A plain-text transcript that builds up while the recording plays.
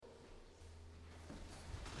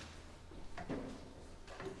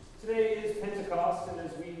Pentecost, and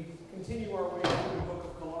as we continue our way through the book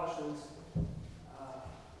of Colossians,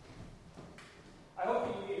 I hope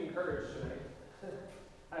that you get encouraged tonight.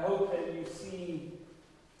 I hope that you see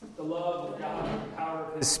the love of God and the power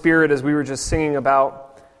of His Spirit as we were just singing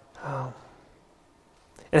about,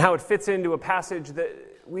 and how it fits into a passage that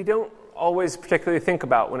we don't always particularly think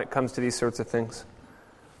about when it comes to these sorts of things.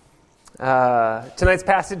 Tonight's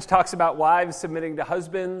passage talks about wives submitting to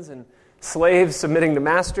husbands and slaves submitting to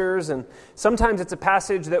masters, and sometimes it's a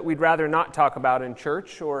passage that we'd rather not talk about in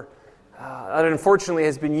church, or that unfortunately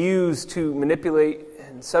has been used to manipulate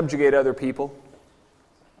and subjugate other people.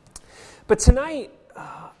 But tonight,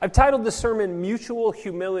 I've titled the sermon Mutual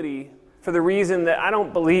Humility for the reason that I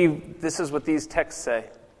don't believe this is what these texts say.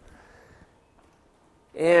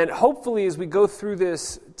 And hopefully as we go through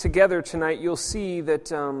this together tonight, you'll see that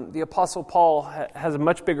the Apostle Paul has a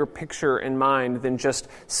much bigger picture in mind than just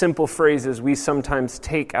simple phrases we sometimes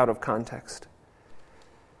take out of context.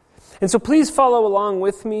 And so please follow along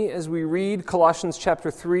with me as we read Colossians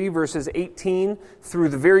chapter 3, verses 18 through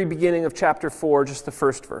the very beginning of chapter 4, just the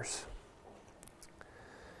first verse.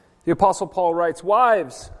 The Apostle Paul writes,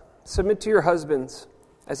 "Wives, submit to your husbands,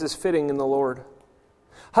 as is fitting in the Lord.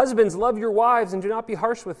 Husbands, love your wives and do not be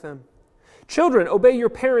harsh with them. Children, obey your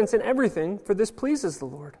parents in everything, for this pleases the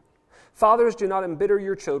Lord. Fathers, do not embitter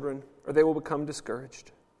your children, or they will become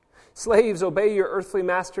discouraged. Slaves, obey your earthly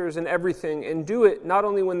masters in everything, and do it not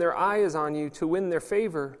only when their eye is on you to win their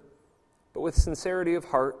favor, but with sincerity of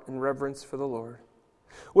heart and reverence for the Lord.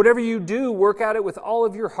 Whatever you do, work at it with all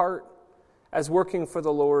of your heart, as working for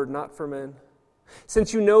the Lord, not for men,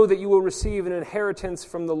 since you know that you will receive an inheritance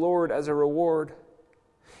from the Lord as a reward.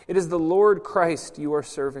 It is the Lord Christ you are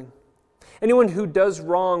serving. Anyone who does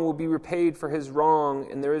wrong will be repaid for his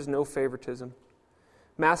wrong, and there is no favoritism.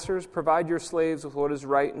 Masters, provide your slaves with what is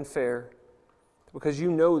right and fair, because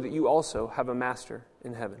you know that you also have a master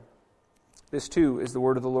in heaven." This too is the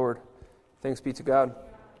word of the Lord. Thanks be to God.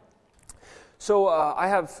 So I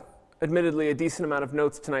have admittedly a decent amount of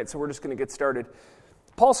notes tonight, so we're just going to get started.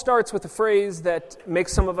 Paul starts with a phrase that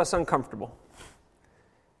makes some of us uncomfortable.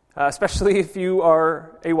 Especially if you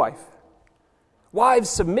are a wife. Wives,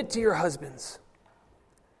 submit to your husbands.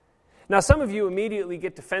 Now, some of you immediately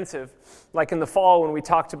get defensive, like in the fall when we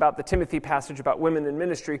talked about the Timothy passage about women in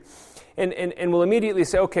ministry, and will immediately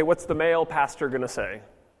say, okay, what's the male pastor going to say?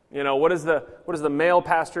 You know, what is the male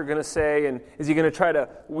pastor going to say, and is he going to try to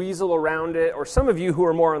weasel around it? Or some of you who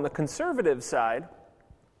are more on the conservative side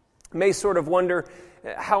may sort of wonder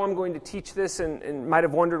how I'm going to teach this, and might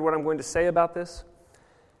have wondered what I'm going to say about this.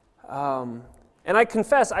 And I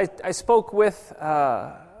confess, I spoke with,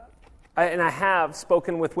 and I have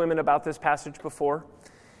spoken with women about this passage before.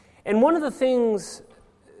 And one of the things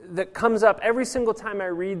that comes up every single time I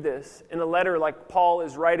read this in a letter like Paul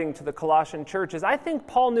is writing to the Colossian church is I think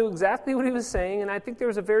Paul knew exactly what he was saying, and I think there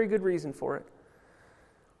was a very good reason for it.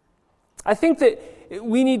 I think that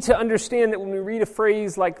we need to understand that when we read a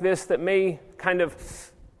phrase like this that may kind of,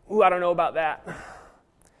 I don't know about that.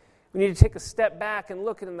 We need to take a step back and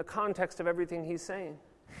look at it in the context of everything he's saying.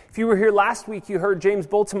 If you were here last week, you heard James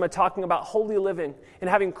Bultema talking about holy living and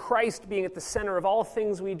having Christ being at the center of all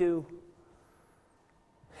things we do.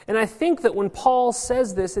 And I think that when Paul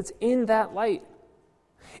says this, it's in that light.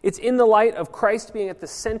 It's in the light of Christ being at the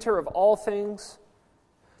center of all things,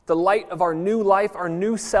 the light of our new life, our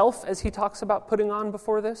new self, as he talks about putting on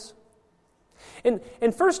before this. And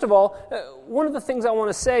first of all, one of the things I want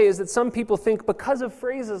to say is that some people think because of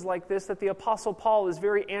phrases like this that the Apostle Paul is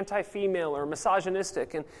very anti-female or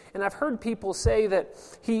misogynistic. And I've heard people say that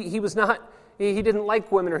he didn't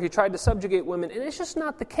like women or he tried to subjugate women. And it's just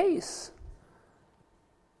not the case.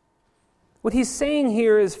 What he's saying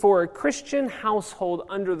here is for a Christian household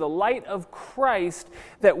under the light of Christ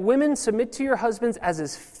that women submit to your husbands as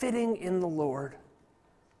is fitting in the Lord.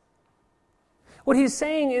 What he's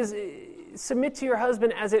saying is submit to your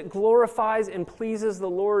husband as it glorifies and pleases the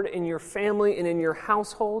Lord in your family and in your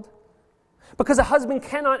household. Because a husband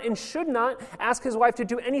cannot and should not ask his wife to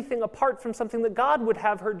do anything apart from something that God would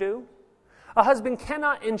have her do. A husband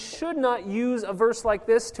cannot and should not use a verse like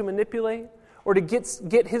this to manipulate or to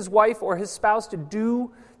get his wife or his spouse to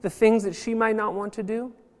do the things that she might not want to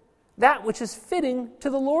do. That which is fitting to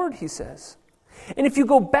the Lord, he says. And if you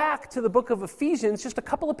go back to the book of Ephesians, just a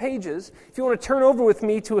couple of pages, if you want to turn over with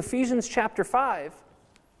me to Ephesians chapter 5,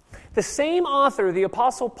 the same author, the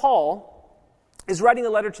Apostle Paul, is writing a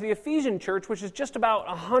letter to the Ephesian church, which is just about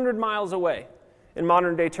 100 miles away in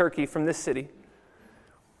modern-day Turkey from this city.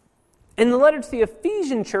 In the letter to the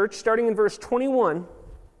Ephesian church, starting in verse 21,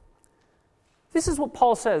 this is what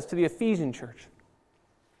Paul says to the Ephesian church.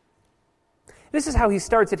 This is how he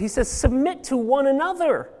starts it. He says, submit to one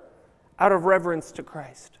another out of reverence to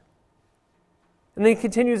Christ. And then he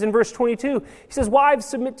continues in verse 22. He says, wives,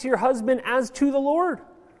 submit to your husband as to the Lord.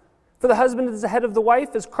 For the husband is the head of the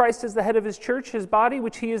wife, as Christ is the head of his church, his body,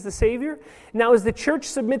 which he is the Savior. Now as the church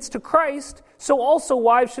submits to Christ, so also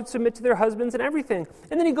wives should submit to their husbands in everything.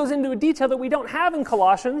 And then he goes into a detail that we don't have in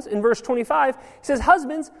Colossians, in verse 25. He says,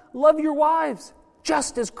 husbands, love your wives,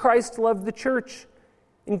 just as Christ loved the church,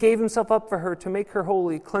 and gave himself up for her to make her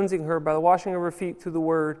holy, cleansing her by the washing of her feet through the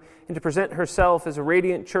word, and to present herself as a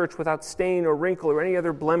radiant church without stain or wrinkle or any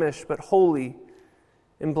other blemish, but holy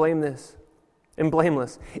and blameless.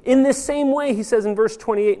 In this same way, he says in verse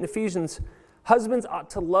 28 in Ephesians, husbands ought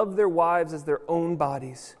to love their wives as their own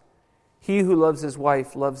bodies. He who loves his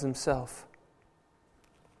wife loves himself.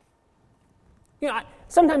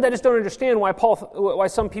 Sometimes I just don't understand why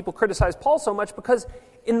some people criticize Paul so much, because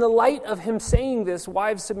in the light of him saying this,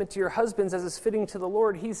 wives, submit to your husbands as is fitting to the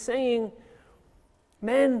Lord, he's saying,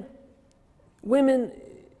 men, women,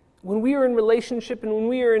 when we are in relationship and when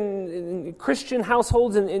we are in Christian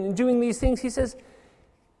households and doing these things, he says,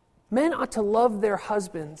 men ought to love their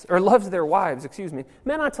husbands, or love their wives,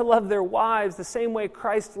 Men ought to love their wives the same way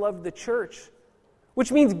Christ loved the church,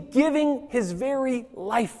 which means giving his very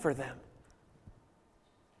life for them.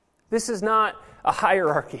 This is not a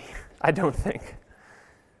hierarchy, I don't think.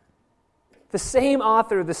 The same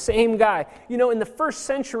author, the same guy. In the first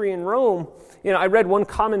century in Rome, I read one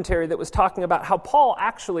commentary that was talking about how Paul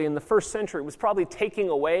actually in the first century was probably taking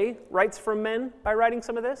away rights from men by writing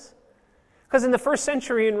some of this. Because in the first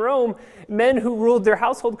century in Rome, men who ruled their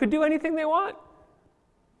household could do anything they want.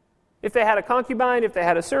 If they had a concubine, if they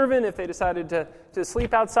had a servant, if they decided to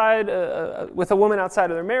sleep outside with a woman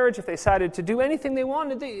outside of their marriage, if they decided to do anything they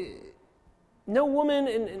wanted, no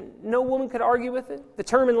woman could argue with it. The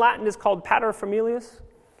term in Latin is called paterfamilias.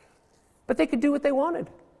 But they could do what they wanted.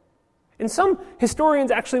 And some historians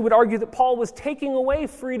actually would argue that Paul was taking away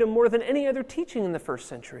freedom more than any other teaching in the first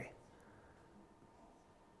century.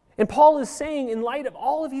 And Paul is saying, in light of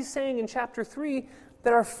all of he's saying in chapter 3,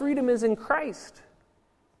 that our freedom is in Christ.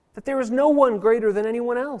 That there is no one greater than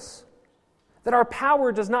anyone else. That our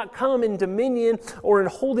power does not come in dominion or in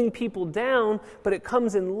holding people down, but it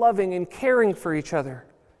comes in loving and caring for each other,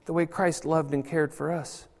 the way Christ loved and cared for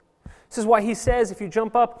us. This is why he says, if you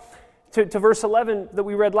jump up to verse 11 that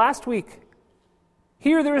we read last week,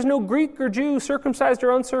 here there is no Greek or Jew, circumcised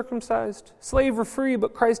or uncircumcised, slave or free,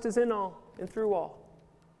 but Christ is in all and through all.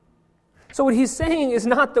 So what he's saying is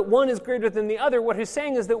not that one is greater than the other. What he's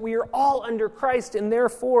saying is that we are all under Christ and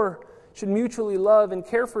therefore should mutually love and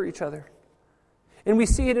care for each other. And we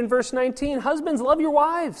see it in verse 19. Husbands, love your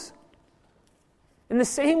wives. In the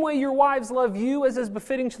same way your wives love you as is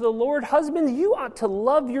befitting to the Lord, husbands, you ought to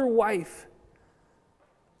love your wife.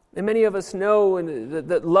 And many of us know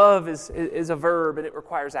that love is a verb and it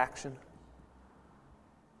requires action.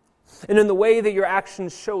 And in the way that your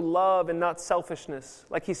actions show love and not selfishness,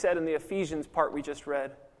 like he said in the Ephesians part we just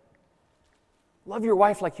read. Love your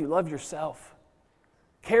wife like you love yourself.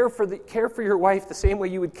 Care for your wife the same way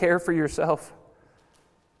you would care for yourself.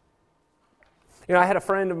 I had a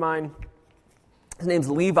friend of mine, his name's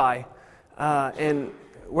Levi, and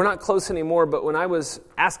we're not close anymore, but when I was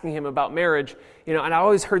asking him about marriage, and I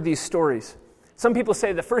always heard these stories. Some people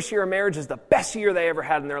say the first year of marriage is the best year they ever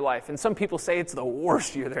had in their life, and some people say it's the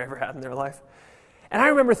worst year they ever had in their life. And I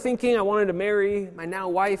remember thinking I wanted to marry my now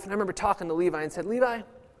wife, and I remember talking to Levi and said, Levi,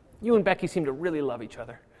 you and Becky seem to really love each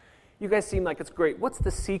other. You guys seem like it's great. What's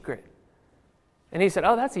the secret? And he said,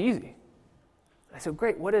 oh, that's easy. I said,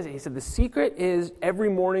 great, what is it? He said, the secret is every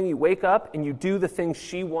morning you wake up and you do the things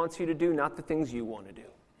she wants you to do, not the things you want to do.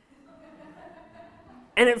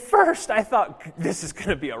 And at first I thought, this is going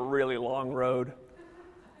to be a really long road.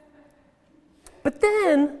 But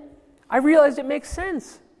then I realized it makes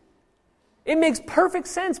sense. It makes perfect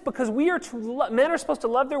sense because men are supposed to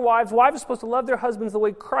love their wives are supposed to love their husbands the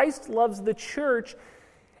way Christ loves the church.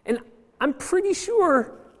 And I'm pretty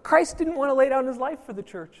sure Christ didn't want to lay down his life for the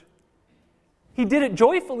church. He did it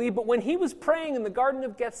joyfully, but when he was praying in the Garden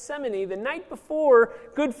of Gethsemane the night before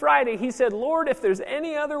Good Friday, he said, Lord, if there's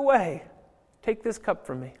any other way, take this cup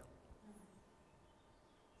from me.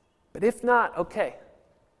 But if not, okay.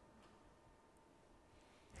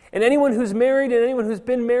 And anyone who's married and anyone who's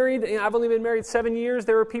been married, I've only been married 7 years,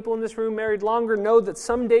 there are people in this room married longer, know that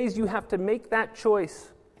some days you have to make that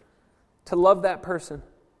choice to love that person.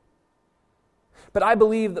 But I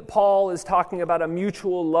believe that Paul is talking about a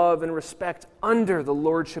mutual love and respect under the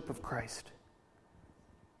lordship of Christ.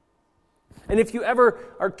 And if you ever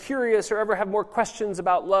are curious or ever have more questions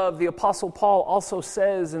about love, the Apostle Paul also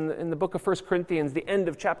says in the book of 1 Corinthians, the end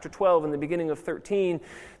of chapter 12 and the beginning of 13,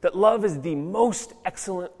 that love is the most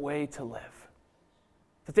excellent way to live.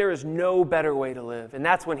 That there is no better way to live. And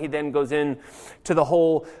that's when he then goes in to the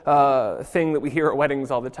whole thing that we hear at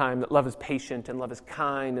weddings all the time, that love is patient and love is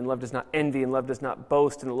kind and love does not envy and love does not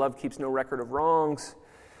boast and love keeps no record of wrongs.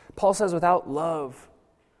 Paul says without love,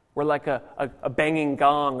 we're like a banging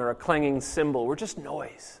gong or a clanging cymbal. We're just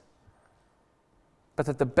noise. But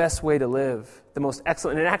that the best way to live, the most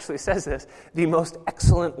excellent, and it actually says this, the most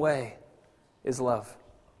excellent way is love.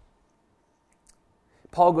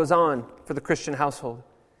 Paul goes on for the Christian household.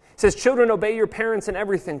 He says, children, obey your parents in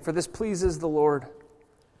everything, for this pleases the Lord.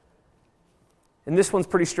 And this one's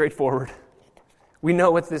pretty straightforward. We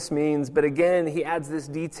know what this means, but again, he adds this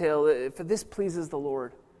detail, for this pleases the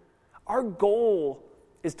Lord. Our goal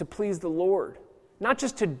is to please the Lord. Not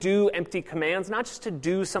just to do empty commands, not just to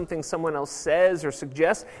do something someone else says or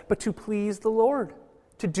suggests, but to please the Lord,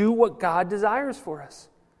 to do what God desires for us.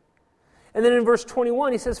 And then in verse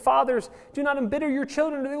 21, he says, fathers, do not embitter your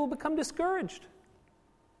children or they will become discouraged.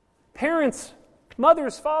 Parents,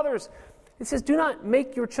 mothers, fathers, it says, do not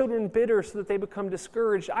make your children bitter so that they become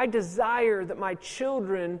discouraged. I desire that my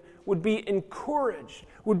children would be encouraged,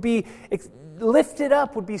 would be lifted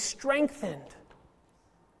up, would be strengthened.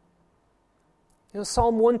 You know,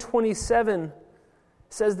 Psalm 127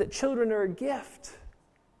 says that children are a gift.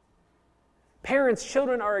 Parents,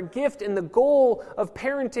 children are a gift, and the goal of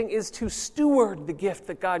parenting is to steward the gift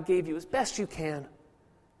that God gave you as best you can.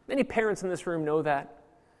 Many parents in this room know that.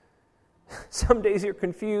 Some days you're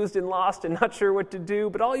confused and lost and not sure what to do,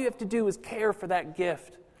 but all you have to do is care for that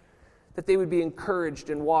gift, that they would be encouraged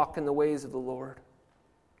and walk in the ways of the Lord.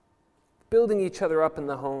 Building each other up in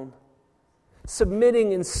the home.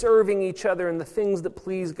 Submitting and serving each other in the things that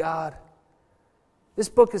please God. This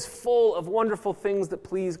book is full of wonderful things that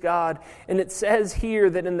please God. And it says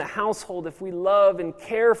here that in the household, if we love and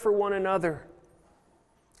care for one another,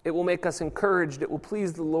 it will make us encouraged. It will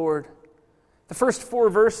please the Lord. The first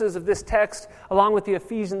 4 verses of this text, along with the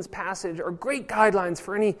Ephesians passage, are great guidelines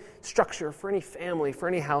for any structure, for any family, for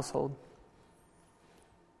any household.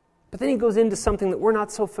 But then he goes into something that we're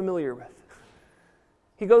not so familiar with.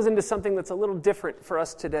 He goes into something that's a little different for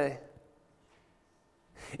us today.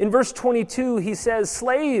 In verse 22, he says,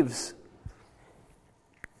 slaves,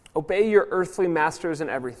 obey your earthly masters in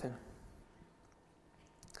everything.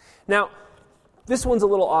 Now, this one's a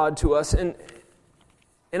little odd to us, and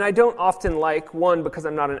I don't often like, one, because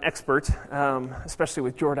I'm not an expert, especially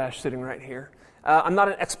with Jordash sitting right here. I'm not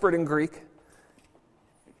an expert in Greek.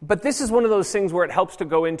 But this is one of those things where it helps to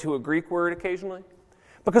go into a Greek word occasionally.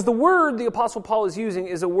 Because the word the Apostle Paul is using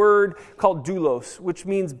is a word called doulos, which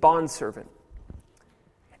means bondservant.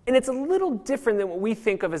 And it's a little different than what we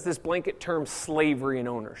think of as this blanket term slavery and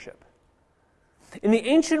ownership. In the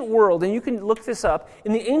ancient world, and you can look this up,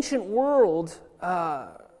 in the ancient world,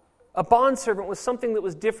 a bondservant was something that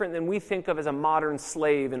was different than we think of as a modern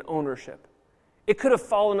slave and ownership. It could have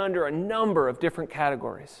fallen under a number of different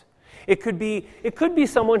categories. It could be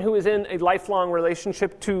someone who is in a lifelong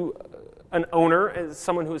relationship to an owner, as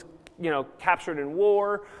someone who was, captured in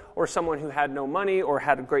war, or someone who had no money or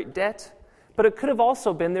had a great debt. But it could have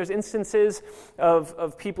also been, there's instances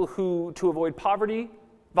of people who, to avoid poverty,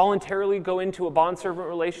 voluntarily go into a bondservant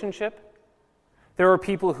relationship. There are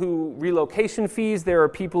people who relocation fees. There are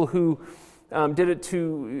people who did it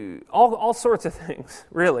to all sorts of things,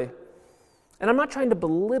 really. And I'm not trying to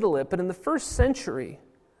belittle it, but in the first century,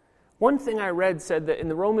 one thing I read said that in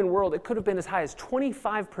the Roman world, it could have been as high as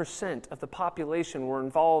 25% of the population were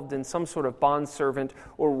involved in some sort of bondservant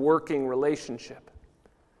or working relationship.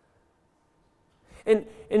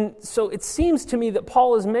 And so it seems to me that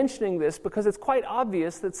Paul is mentioning this because it's quite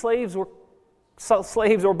obvious that slaves or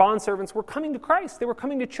bondservants were coming to Christ. They were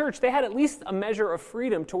coming to church. They had at least a measure of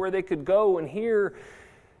freedom to where they could go and hear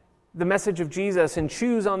the message of Jesus and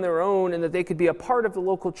choose on their own, and that they could be a part of the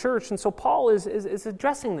local church. And so Paul is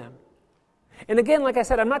addressing them. And again, like I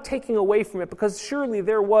said, I'm not taking away from it, because surely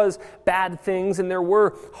there was bad things and there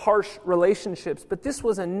were harsh relationships, but this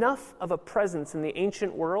was enough of a presence in the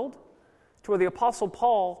ancient world to where the Apostle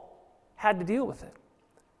Paul had to deal with it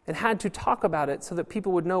and had to talk about it so that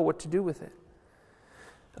people would know what to do with it.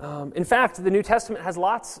 In fact, the New Testament has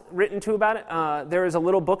lots written to about it. There is a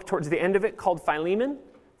little book towards the end of it called Philemon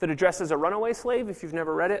that addresses a runaway slave. If you've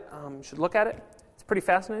never read it, you should look at it. It's pretty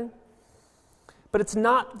fascinating. But it's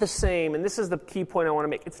not the same, and this is the key point I want to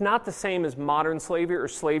make, it's not the same as modern slavery or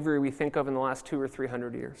slavery we think of in the last 200 or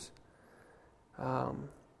 300 years.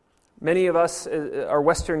 Many of us are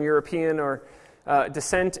Western European or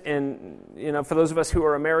descent, and for those of us who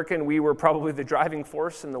are American, we were probably the driving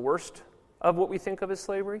force and the worst of what we think of as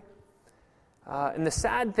slavery. And the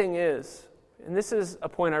sad thing is, and this is a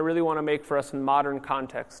point I really want to make for us in modern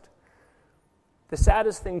context, the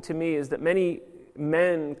saddest thing to me is that many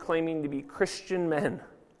men claiming to be Christian men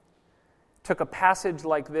took a passage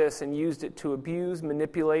like this and used it to abuse,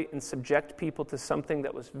 manipulate, and subject people to something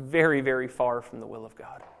that was very, very far from the will of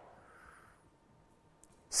God.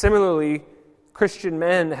 Similarly, Christian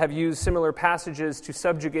men have used similar passages to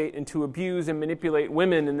subjugate and to abuse and manipulate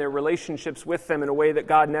women in their relationships with them in a way that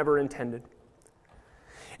God never intended.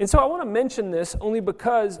 And so I want to mention this only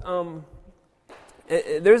because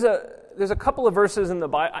there's a couple of verses in the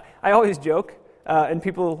Bible. I always joke, and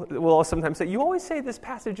people will sometimes say, "You always say this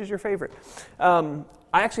passage is your favorite." I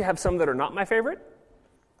actually have some that are not my favorite.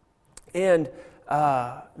 And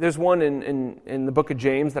there's one in the book of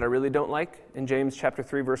James that I really don't like. In James chapter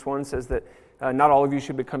 3, verse 1 says that not all of you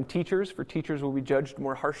should become teachers, for teachers will be judged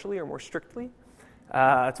more harshly or more strictly.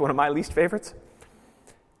 It's one of my least favorites.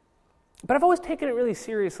 But I've always taken it really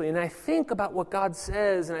seriously, and I think about what God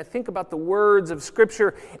says, and I think about the words of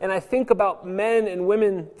Scripture, and I think about men and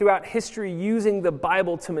women throughout history using the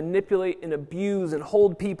Bible to manipulate and abuse and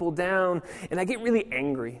hold people down, and I get really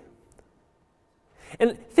angry.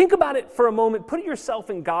 And think about it for a moment. Put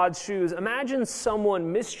yourself in God's shoes. Imagine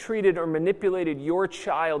someone mistreated or manipulated your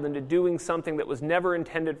child into doing something that was never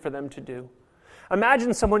intended for them to do.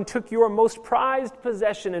 Imagine someone took your most prized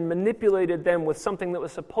possession and manipulated them with something that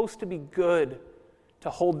was supposed to be good to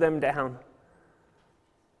hold them down.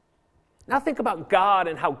 Now think about God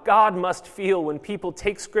and how God must feel when people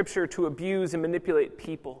take Scripture to abuse and manipulate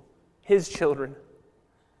people, His children.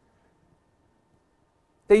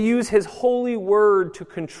 They use His holy word to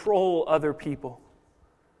control other people.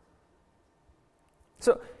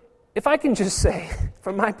 So, if I can just say,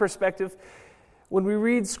 from my perspective, when we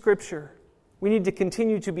read Scripture, we need to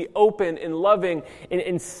continue to be open and loving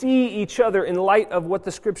and see each other in light of what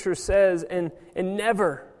the Scripture says, and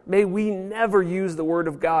may we never use the Word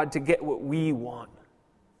of God to get what we want.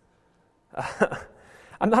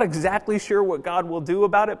 I'm not exactly sure what God will do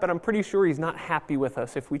about it, but I'm pretty sure He's not happy with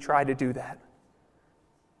us if we try to do that.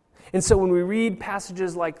 And so when we read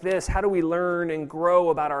passages like this, how do we learn and grow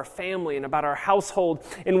about our family and about our household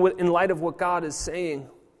in light of what God is saying?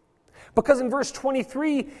 Because in verse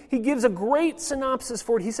 23, he gives a great synopsis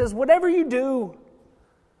for it. He says, whatever you do,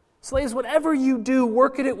 slaves, whatever you do,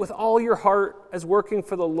 work at it with all your heart as working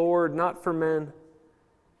for the Lord, not for men.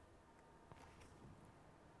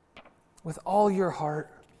 With all your heart.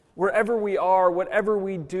 Wherever we are, whatever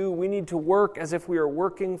we do, we need to work as if we are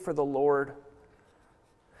working for the Lord.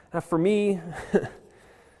 Now for me,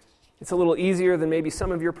 it's a little easier than maybe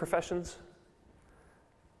some of your professions.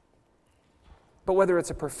 But whether it's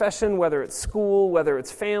a profession, whether it's school, whether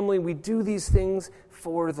it's family, we do these things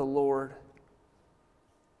for the Lord.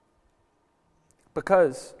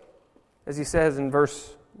 Because, as he says in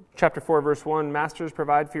chapter 4, verse 1, masters,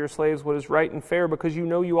 provide for your slaves what is right and fair, because you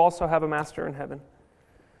know you also have a master in heaven.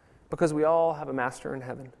 Because we all have a master in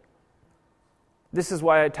heaven. This is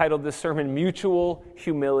why I titled this sermon, Mutual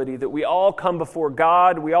Humility, that we all come before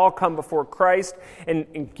God, we all come before Christ,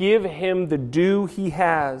 and give Him the due He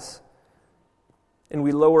has. And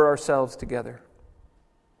we lower ourselves together.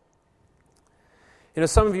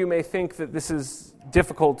 Some of you may think that this is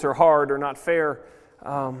difficult or hard or not fair.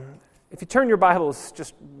 If you turn your Bibles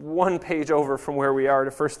just one page over from where we are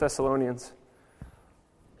to 1 Thessalonians.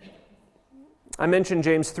 I mentioned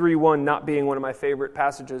James 3:1 not being one of my favorite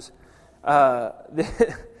passages. 1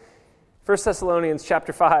 Thessalonians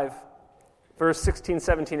chapter 5, verse 16,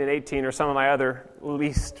 17, and 18 are some of my other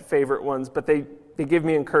least favorite ones, but they give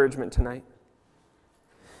me encouragement tonight.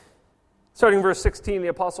 Starting in verse 16, the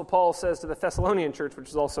Apostle Paul says to the Thessalonian church, which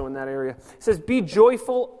is also in that area, he says, be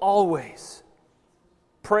joyful always.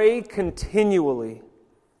 Pray continually.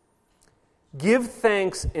 Give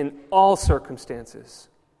thanks in all circumstances.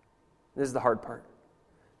 This is the hard part.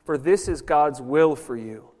 For this is God's will for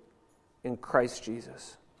you in Christ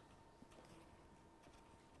Jesus.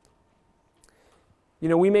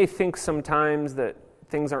 We may think sometimes that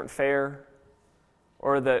things aren't fair,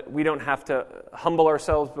 or that we don't have to humble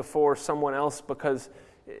ourselves before someone else because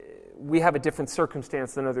we have a different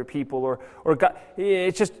circumstance than other people, or God,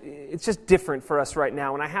 it's just different for us right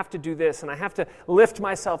now, and I have to do this, and I have to lift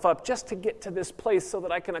myself up just to get to this place so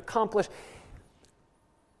that I can accomplish.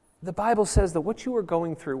 The Bible says that what you are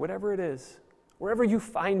going through, whatever it is, wherever you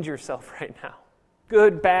find yourself right now,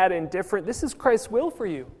 good, bad, indifferent, this is Christ's will for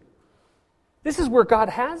you. This is where God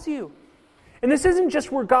has you. And this isn't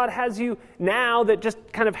just where God has you now that just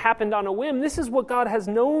kind of happened on a whim. This is what God has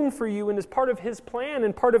known for you and is part of His plan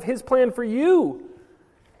and part of His plan for you.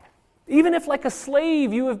 Even if like a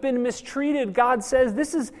slave you have been mistreated, God says,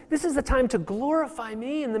 this is the time to glorify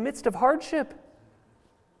me in the midst of hardship.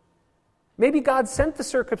 Maybe God sent the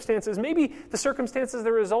circumstances. Maybe the circumstances are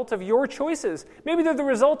the result of your choices. Maybe they're the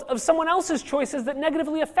result of someone else's choices that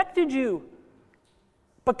negatively affected you.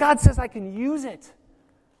 But God says, I can use it.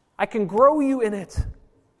 I can grow you in it.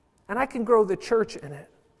 And I can grow the church in it.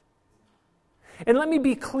 And let me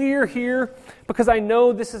be clear here, because I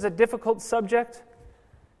know this is a difficult subject.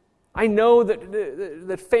 I know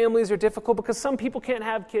that families are difficult because some people can't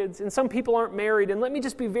have kids and some people aren't married. And let me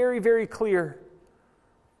just be very, very clear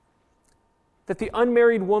that the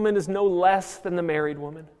unmarried woman is no less than the married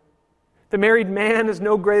woman. The married man is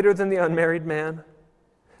no greater than the unmarried man.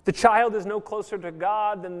 The child is no closer to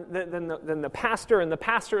God than the pastor, and the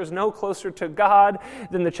pastor is no closer to God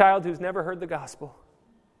than the child who's never heard the gospel.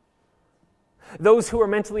 Those who are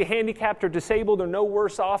mentally handicapped or disabled are no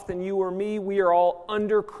worse off than you or me. We are all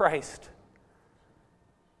under Christ.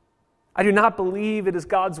 I do not believe it is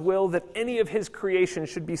God's will that any of His creation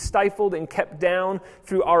should be stifled and kept down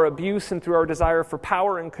through our abuse and through our desire for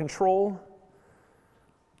power and control.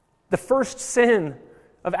 The first sin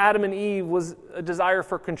of Adam and Eve was a desire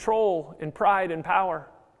for control and pride and power.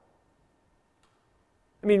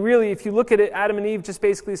 I mean, really, if you look at it, Adam and Eve just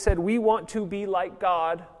basically said, we want to be like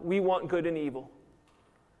God. We want good and evil.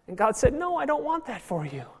 And God said, no, I don't want that for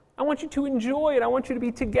you. I want you to enjoy it. I want you to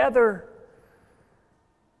be together.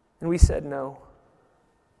 And we said no.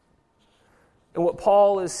 And what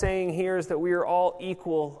Paul is saying here is that we are all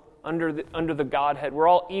equal under the Godhead. We're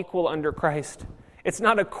all equal under Christ. It's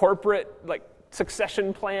not a corporate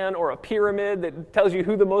succession plan or a pyramid that tells you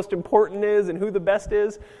who the most important is and who the best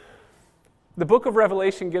is. The book of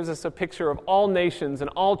Revelation gives us a picture of all nations and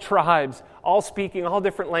all tribes, all speaking all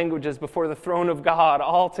different languages before the throne of God,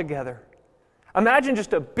 all together. Imagine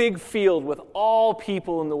just a big field with all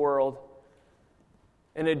people in the world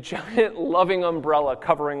and a giant loving umbrella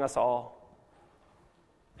covering us all.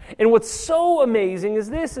 And what's so amazing is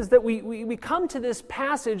that we come to this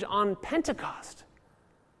passage on Pentecost,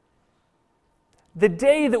 the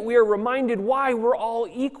day that we are reminded why we're all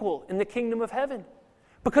equal in the kingdom of heaven.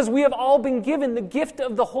 Because we have all been given the gift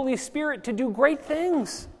of the Holy Spirit to do great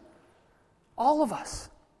things. All of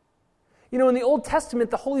us. You know, in the Old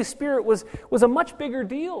Testament, the Holy Spirit was a much bigger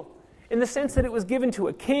deal in the sense that it was given to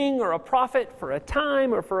a king or a prophet for a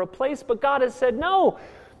time or for a place. But God has said, no,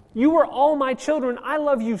 you are all my children. I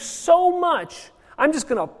love you so much. I'm just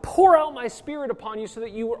going to pour out my Spirit upon you so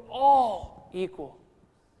that you are all equal.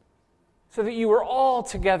 So that you are all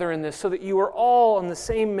together in this. So that you are all on the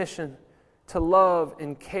same mission. To love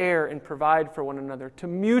and care and provide for one another, to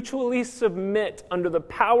mutually submit under the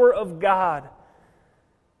power of God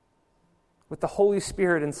with the Holy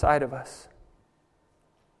Spirit inside of us.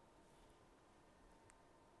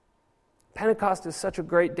 Pentecost is such a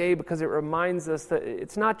great day because it reminds us that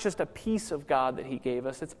it's not just a piece of God that He gave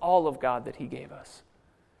us, it's all of God that He gave us.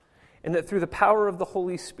 And that through the power of the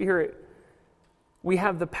Holy Spirit, we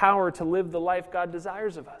have the power to live the life God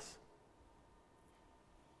desires of us.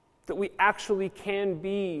 That we actually can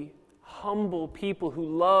be humble people who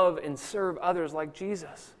love and serve others like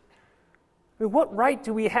Jesus. I mean, what right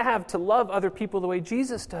do we have to love other people the way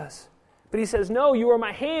Jesus does? But He says, no, you are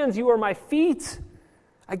my hands, you are my feet.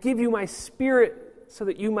 I give you my Spirit so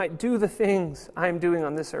that you might do the things I am doing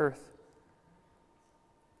on this earth.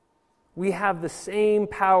 We have the same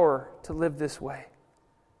power to live this way.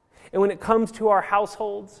 And when it comes to our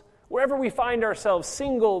households, wherever we find ourselves,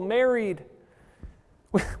 single, married,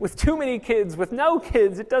 with too many kids, with no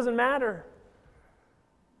kids, it doesn't matter.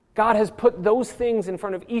 God has put those things in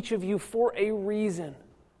front of each of you for a reason,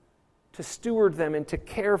 to steward them and to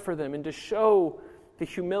care for them and to show the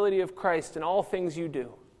humility of Christ in all things you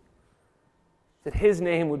do. That His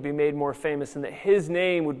name would be made more famous and that His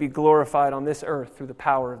name would be glorified on this earth through the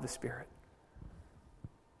power of the Spirit.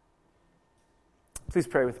 Please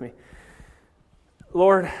pray with me.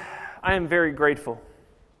 Lord, I am very grateful.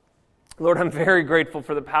 Lord, I'm very grateful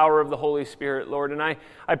for the power of the Holy Spirit, Lord, and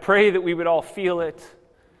I pray that we would all feel it.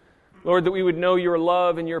 Lord, that we would know Your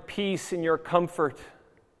love and Your peace and Your comfort.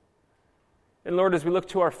 And Lord, as we look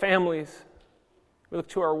to our families, we look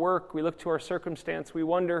to our work, we look to our circumstance, we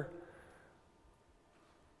wonder,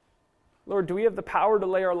 Lord, do we have the power to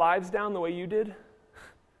lay our lives down the way You did?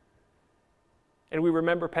 And we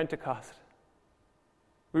remember Pentecost.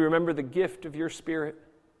 We remember the gift of Your Spirit.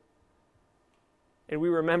 And we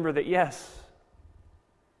remember that, yes,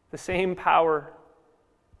 the same power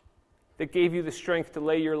that gave you the strength to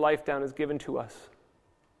lay your life down is given to us.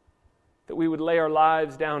 That we would lay our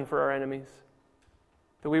lives down for our enemies.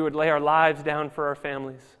 That we would lay our lives down for our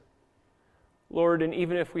families. Lord, and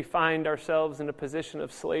even if we find ourselves in a position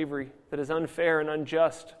of slavery that is unfair and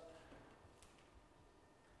unjust,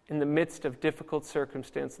 in the midst of difficult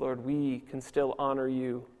circumstance, Lord, we can still honor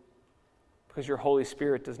you because your Holy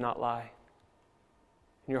Spirit does not lie.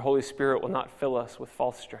 And your Holy Spirit will not fill us with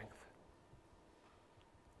false strength.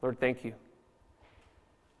 Lord, thank you.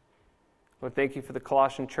 Lord, thank you for the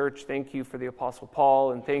Colossian church. Thank you for the Apostle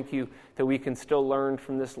Paul. And thank you that we can still learn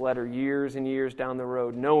from this letter years and years down the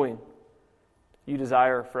road, knowing you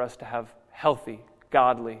desire for us to have healthy,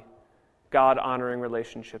 godly, God-honoring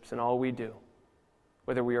relationships in all we do.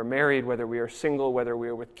 Whether we are married, whether we are single, whether we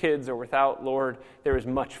are with kids or without, Lord, there is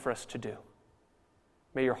much for us to do.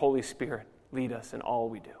 May your Holy Spirit lead us in all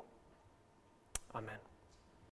we do. Amen.